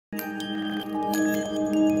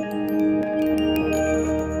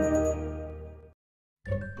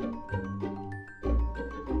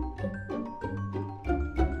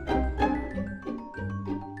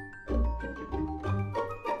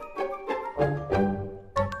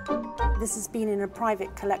This has been in a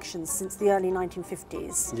private collection since the early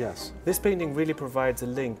 1950s. Yes. This painting really provides a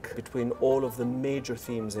link between all of the major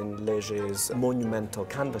themes in Léger's monumental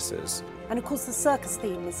canvases. And of course the circus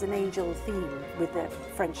theme is an age-old theme with the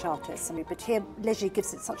French artists, but here Léger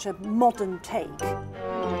gives it such a modern take.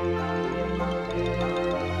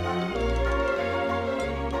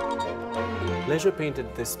 Léger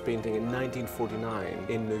painted this painting in 1949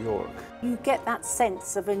 in New York. You get that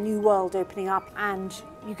sense of a new world opening up, and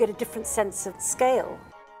you get a different sense of scale.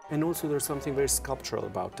 And also there's something very sculptural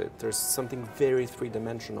about it. There's something very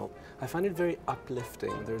three-dimensional. I find it very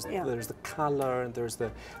uplifting. There's the color, and there's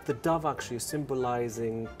the dove actually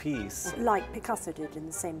symbolizing peace. Like Picasso did in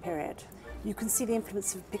the same period. You can see the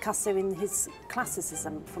influence of Picasso in his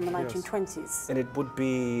classicism from the 1920s. And it would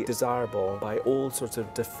be desirable by all sorts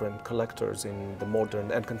of different collectors in the modern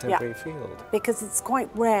and contemporary field. Because it's quite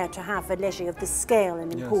rare to have a Léger of this scale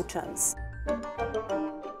and importance.